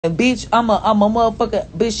And bitch, I'm a motherfucker.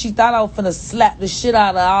 Bitch, she thought I was finna slap the shit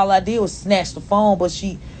out of her. All I did was snatch the phone, but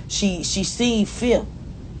she seen fear.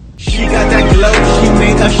 She got that glow, she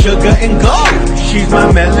made of sugar and gold. She's my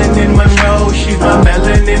melanin Monroe, she's my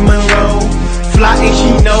melanin Monroe. Fly and she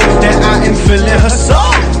knows that I am feeling her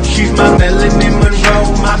soul. She's my melanin Monroe,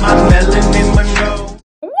 my melanin Monroe.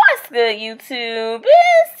 What's good, YouTube?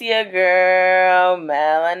 It's your girl,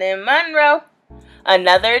 Melanin Monroe.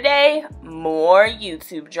 Another day, more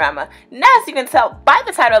YouTube drama. Now, as you can tell by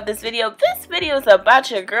the title of this video is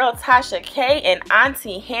about your girl Tasha K and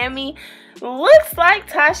Auntie Hammy. Looks like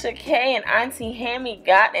Tasha K and Auntie Hammy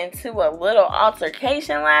got into a little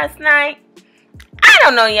altercation last night. I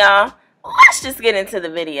don't know, y'all. Let's just get into the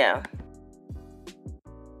video.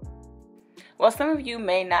 Well, some of you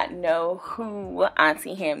may not know who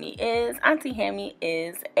Auntie Hammy is. Auntie Hammy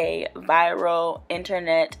is a viral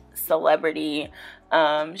internet celebrity.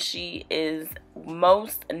 She is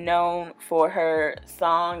most known for her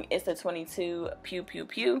song It's a 22 Pew Pew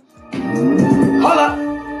Pew. Hold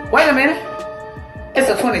up. Wait a minute. It's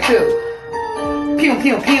a 22. Pew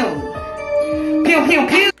pew pew. Pew pew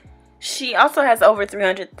pew. She also has over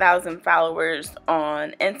 300,000 followers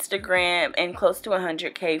on Instagram and close to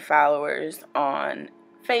 100K followers on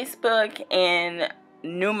Facebook and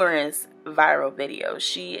numerous viral videos.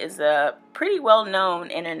 She is a pretty well-known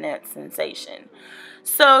internet sensation.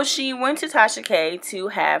 So she went to Tasha K to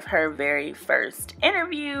have her very first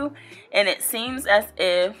interview, and it seems as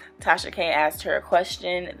if Tasha K asked her a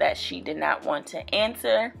question that she did not want to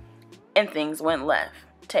answer, and things went left.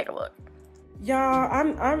 Take a look. Y'all,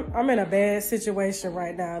 I'm in a bad situation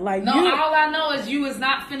right now. Like, no, all I know is you is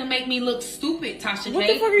not finna make me look stupid, Tasha K. What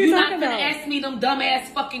the fuck are you talking about? Not finna ask me them dumbass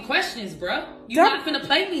fucking questions, bruh. You not finna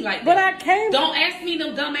play me like that. But I came. Don't ask me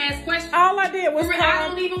them dumbass questions. All I did was. I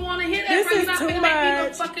don't even want to hear that. This bro. is You're not too finna much. make me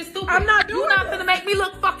look fucking stupid. I'm not doing. You're not finna make me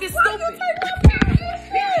look fucking stupid.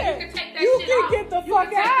 You can take that shit. You can get the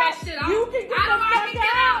fuck out. You can get the fuck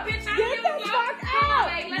out. Bitch. Get the fuck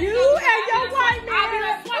out. You and your white man. I'll be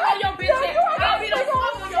the fuck on your bitch ass. I'll be the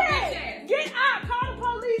fuck on your bitch ass. Get out. Call the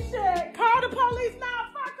police. Call the police now.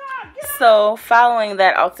 Fuck up. Get out. So following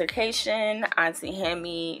that altercation, Auntie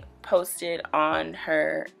Hammy posted on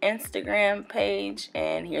her Instagram page,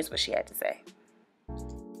 and here's what she had to say.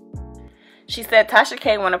 She said, Tasha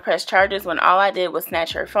K want to press charges when all I did was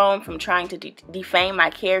snatch her phone from trying to defame my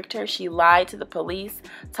character. She lied to the police,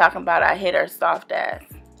 talking about I hit her soft ass.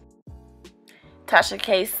 Tasha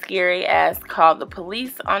K's scary ass called the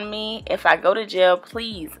police on me. If I go to jail,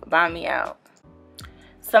 please buy me out.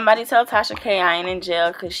 Somebody tell Tasha K I ain't in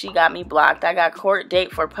jail because she got me blocked. I got court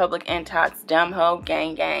date for public intox, dumb hoe,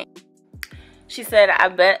 gang gang. She said, I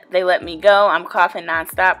bet they let me go. I'm coughing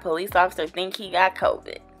nonstop. Police officer think he got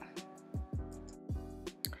COVID.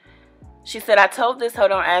 She said, I told this hoe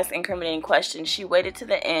don't ask incriminating questions. She waited to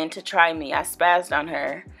the end to try me. I spazzed on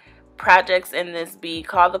her. Projects in this B.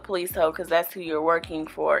 Call the police hoe because that's who you're working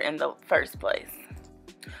for in the first place.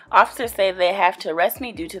 Officers say they have to arrest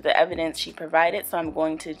me due to the evidence she provided, so I'm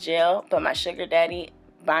going to jail. But my sugar daddy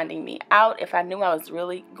bonding me out. If I knew I was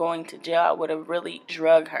really going to jail, I would have really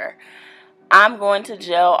drug her. I'm going to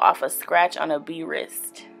jail off a scratch on a B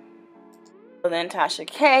wrist. So then Tasha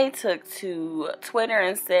K took to Twitter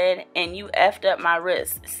and said, and you effed up my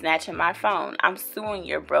wrist, snatching my phone. I'm suing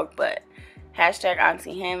your broke butt. Hashtag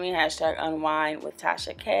Auntie Hammy, hashtag unwind with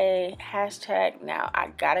Tasha K, hashtag now I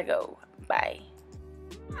gotta go. Bye.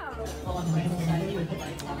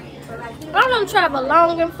 I don't travel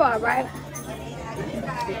long and far, right?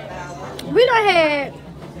 We done had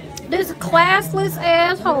this classless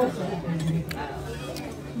asshole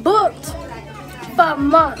booked for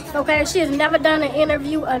months, okay? She has never done an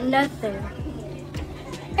interview or nothing.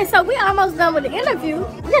 And so we almost done with the interview.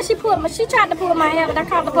 Then she tried to pull my hair, but I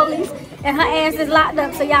called the police, and her ass is locked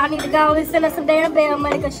up, so y'all need to go and send her some damn bail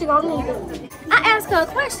money because she gonna need it. I asked her a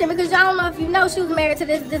question because y'all don't know if you know she was married to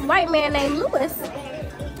this white man named Lewis.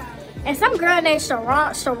 And some girl named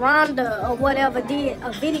Sharonda or whatever did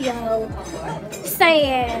a video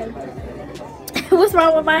saying, what's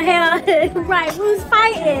wrong with my hair? Right, who's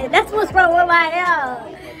fighting? That's what's wrong with my hair.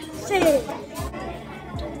 Shit.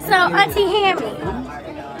 So Auntie Hammy,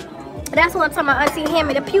 that's what I'm talking about, Auntie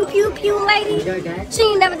Hammy, the pew pew pew lady. She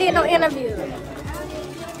ain't never did no interview.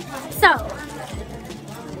 So,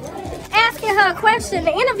 asking her a question,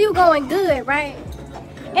 the interview going good, right?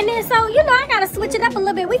 And then so, you know, I gotta switch it up a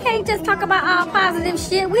little bit. We can't just talk about all positive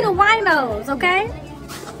shit. We the winos, okay?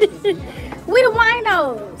 We the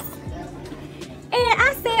winos. And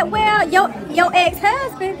I said, well, your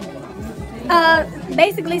ex-husband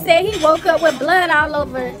basically said he woke up with blood all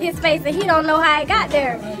over his face and he don't know how it got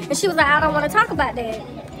there. And she was like, I don't want to talk about that.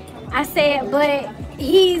 I said, but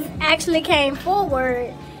he's actually came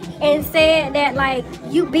forward and said that, like,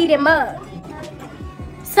 you beat him up.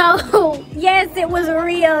 So, yes, it was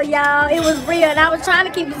real, y'all. It was real. And I was trying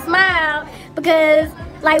to keep a smile because,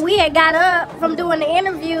 like, we had got up from doing the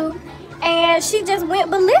interview and she just went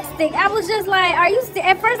ballistic. I was just like, are you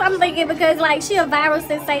at first I'm thinking because, like, she a viral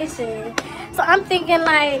sensation. So I'm thinking,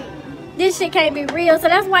 like, this shit can't be real. So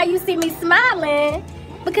that's why you see me smiling,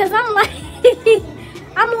 because I'm like,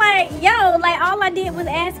 I'm like, yo, like, all I did was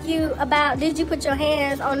ask you about, did you put your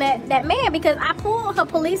hands on that man? Because I pulled her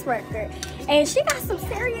police record and she got some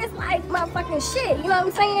serious, like, motherfucking shit, you know what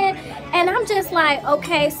I'm saying? And I'm just like,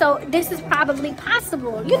 okay, so this is probably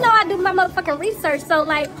possible. You know, I do my motherfucking research. So,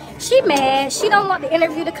 like, she mad. She don't want the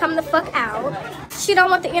interview to come the fuck out. She don't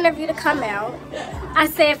want the interview to come out. I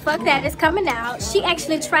said, fuck that, it's coming out. She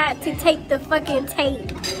actually tried to take the fucking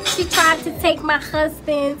tape. She tried to take my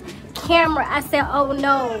husband's camera. I said, oh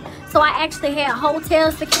no. So I actually had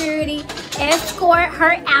hotel security escort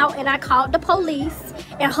her out, and I called the police,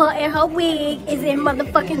 and her wig is in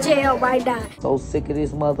motherfucking jail right now. So sick of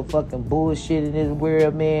this motherfucking bullshit in this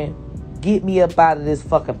world, man. Get me up out of this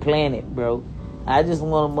fucking planet, bro. I just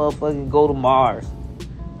want to motherfucking go to Mars.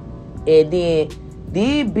 And then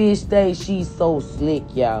this bitch thinks she's so slick,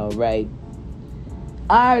 y'all, right?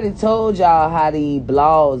 I already told y'all how these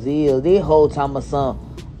blogs is. This whole time of something.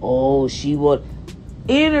 Oh, she would.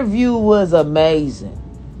 Interview was amazing.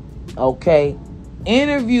 Okay?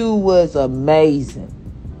 Interview was amazing.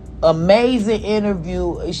 Amazing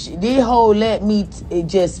interview. This whole let me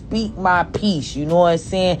just speak my piece. You know what I'm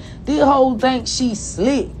saying? This whole think she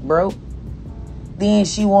slick, bro. Then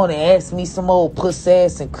she want to ask me some old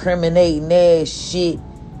puss-ass incriminating ass shit.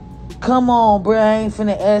 Come on, bro. I ain't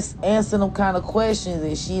finna answer them kind of questions.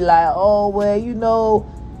 And she like, oh, well, you know,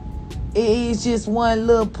 it's just one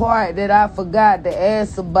little part that I forgot to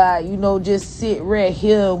ask about. You know, just sit right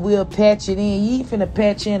here and we'll patch it in. You ain't finna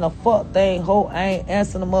patch in a fuck thing, ho. I ain't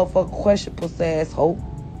answering the motherfucking question, puss-ass ho.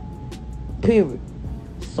 Period.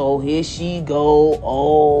 So here she go.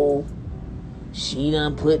 Oh, she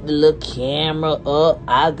done put the little camera up.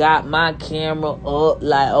 I got my camera up.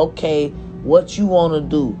 Like, okay, what you want to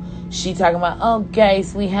do? She talking about, okay,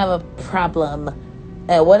 so we have a problem.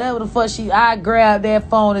 And whatever the fuck I grabbed that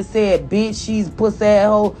phone and said, bitch, she's a pussy ass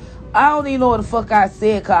hoe. I don't even know what the fuck I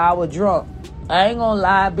said because I was drunk. I ain't gonna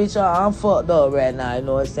lie, bitch, I'm fucked up right now. You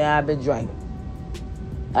know what I'm saying? I've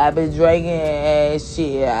been drinking and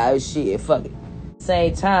shit, fuck it.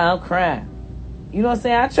 Same time, I'm crying. You know what I'm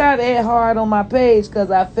saying? I tried to act hard on my page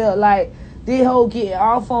because I felt like this hoe getting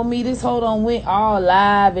off on me. This hoe done went all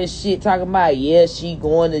live and shit talking about, yeah, she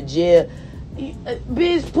going to jail.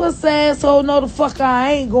 Bitch, pussy asshole, no the fuck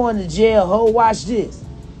I ain't going to jail, ho. Watch this.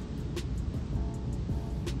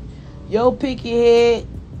 Yo picky head,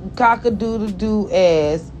 cock-a-doodle-doo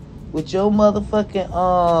ass with your motherfucking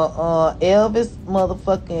Elvis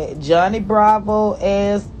motherfucking Johnny Bravo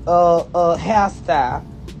ass hairstyle.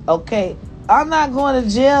 Okay? I'm not going to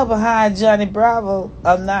jail behind Johnny Bravo.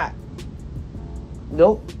 I'm not.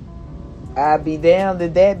 Nope. I'd be damned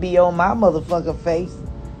if that be on my motherfucking face.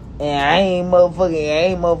 And I ain't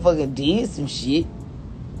motherfucking did some shit.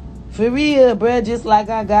 For real, bruh. Just like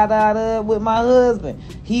I got out of with my husband.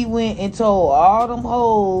 He went and told all them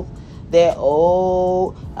hoes that,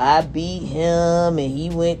 oh, I beat him, and he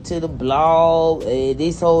went to the blog.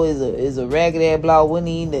 This hoe is a ragged ass blog.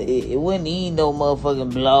 It wouldn't even no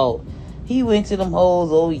motherfucking blog. He went to them hoes,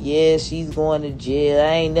 oh yeah, she's going to jail.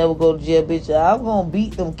 I ain't never go to jail, bitch. I'm gonna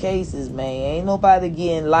beat them cases, man. Ain't nobody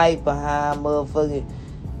getting life behind motherfucking,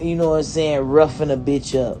 you know what I'm saying, roughing a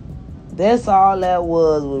bitch up. That's all that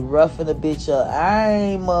was roughing a bitch up. I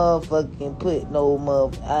ain't motherfucking put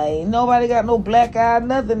no I ain't nobody got no black eye,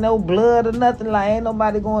 nothing, no blood or nothing. Like, ain't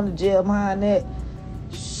nobody going to jail behind that.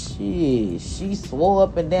 Shit, she swore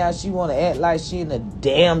up and down she want to act like she in a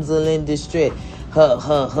damsel in distress.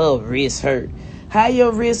 Her wrist hurt. How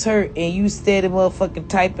your wrist hurt and you steady motherfucking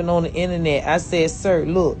typing on the internet? I said, sir,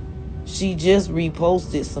 look, she just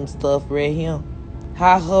reposted some stuff right here.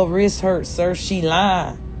 How her wrist hurt, sir? She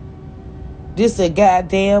lying. This a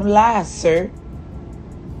goddamn lie, sir.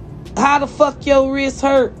 How the fuck your wrist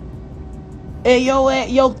hurt? And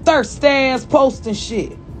your thirst ass posting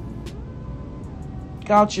shit.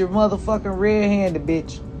 Caught your motherfucking red-handed,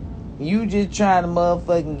 bitch. You just trying to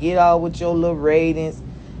motherfucking get off with your little ratings.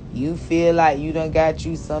 You feel like you done got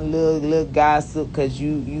you some little gossip because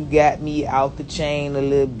you got me out the chain a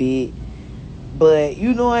little bit. But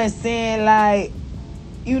you know what I'm saying? Like,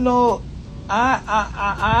 you know,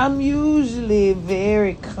 I'm usually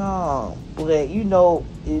very calm. But, you know,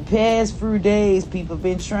 the past few days, people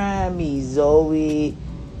been trying me. Zoe,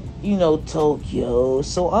 you know, Tokyo.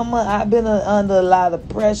 So I've been under a lot of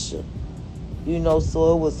pressure, you know,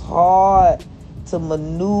 so it was hard to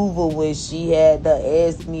maneuver when she had to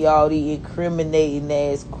ask me all the incriminating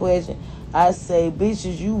ass questions. I say,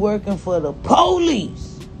 bitches, you working for the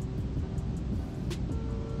police.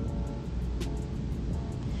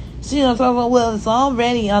 See what I'm talking about? Well, it's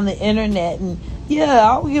already on the internet, and yeah,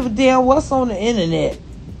 I don't give a damn what's on the internet.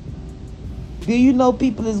 Do you know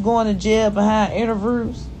people is going to jail behind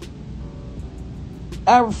interviews?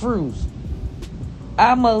 I refuse.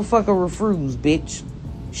 I motherfucker refuse, bitch.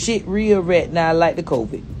 Shit real rat now like the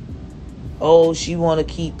COVID. Oh, she want to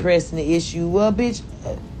keep pressing the issue. Well, bitch,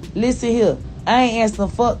 listen here. I ain't asking a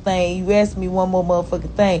fuck thing. You ask me one more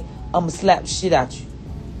motherfucking thing, I'ma slap the shit out you.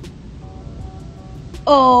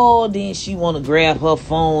 Oh, then she want to grab her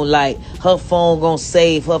phone like her phone gonna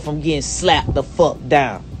save her from getting slapped the fuck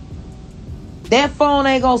down. That phone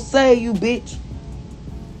ain't gonna save you, bitch.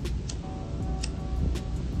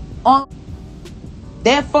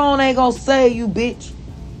 That phone ain't gonna save you, bitch.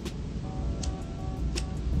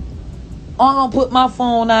 I'm gonna put my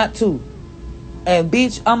phone out too. And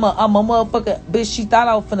bitch, I'm a motherfucker. Bitch, she thought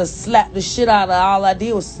I was finna slap the shit out of her. All I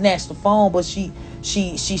did was snatch the phone, but she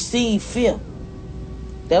seen fear.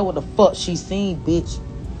 That what the fuck she seen, bitch.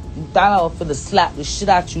 You thought I was finna slap the shit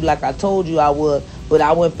out you like I told you I would, but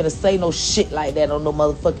I wasn't finna say no shit like that on no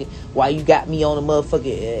motherfucking. Why you got me on the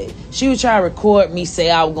motherfucking? She was trying to record me say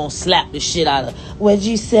I was gonna slap the shit out of her. What'd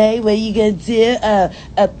you say? What you gonna do?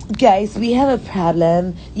 Guys, we have a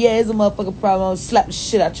problem. Yeah, it's a motherfucking problem. I'm gonna slap the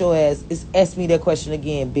shit out your ass. Ask me that question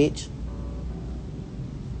again, bitch.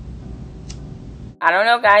 I don't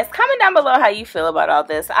know, guys. Comment down below how you feel about all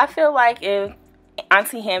this. I feel like if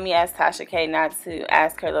Auntie Hammy asked Tasha K not to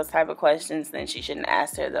ask her those type of questions, then she shouldn't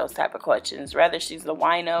ask her those type of questions. Whether she's the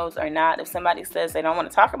winos or not, if somebody says they don't want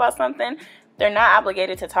to talk about something, they're not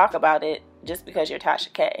obligated to talk about it just because you're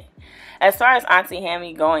Tasha K. As far as Auntie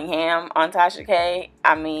Hammy going ham on Tasha K,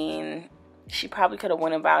 I mean, she probably could have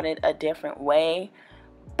went about it a different way.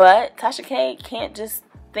 But Tasha K can't just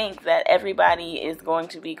think that everybody is going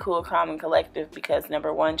to be cool, calm, and collective because,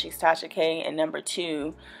 number one, she's Tasha K, and number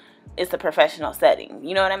two, it's a professional setting.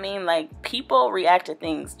 You know what I mean? Like, people react to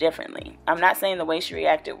things differently. I'm not saying the way she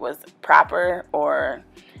reacted was proper or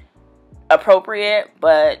appropriate,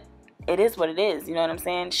 but it is what it is. You know what I'm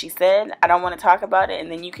saying? She said, I don't want to talk about it, and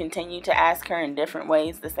then you continue to ask her in different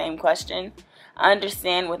ways the same question. I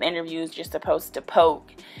understand with interviews you're supposed to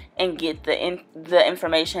poke and get the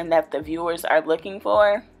information that the viewers are looking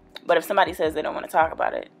for, but if somebody says they don't want to talk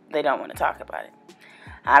about it, they don't want to talk about it.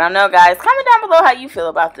 I don't know, guys. Comment down below how you feel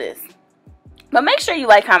about this. But make sure you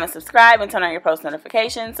like, comment, subscribe, and turn on your post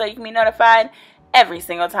notifications so you can be notified every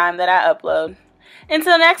single time that I upload.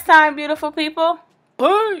 Until next time, beautiful people.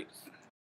 Peace.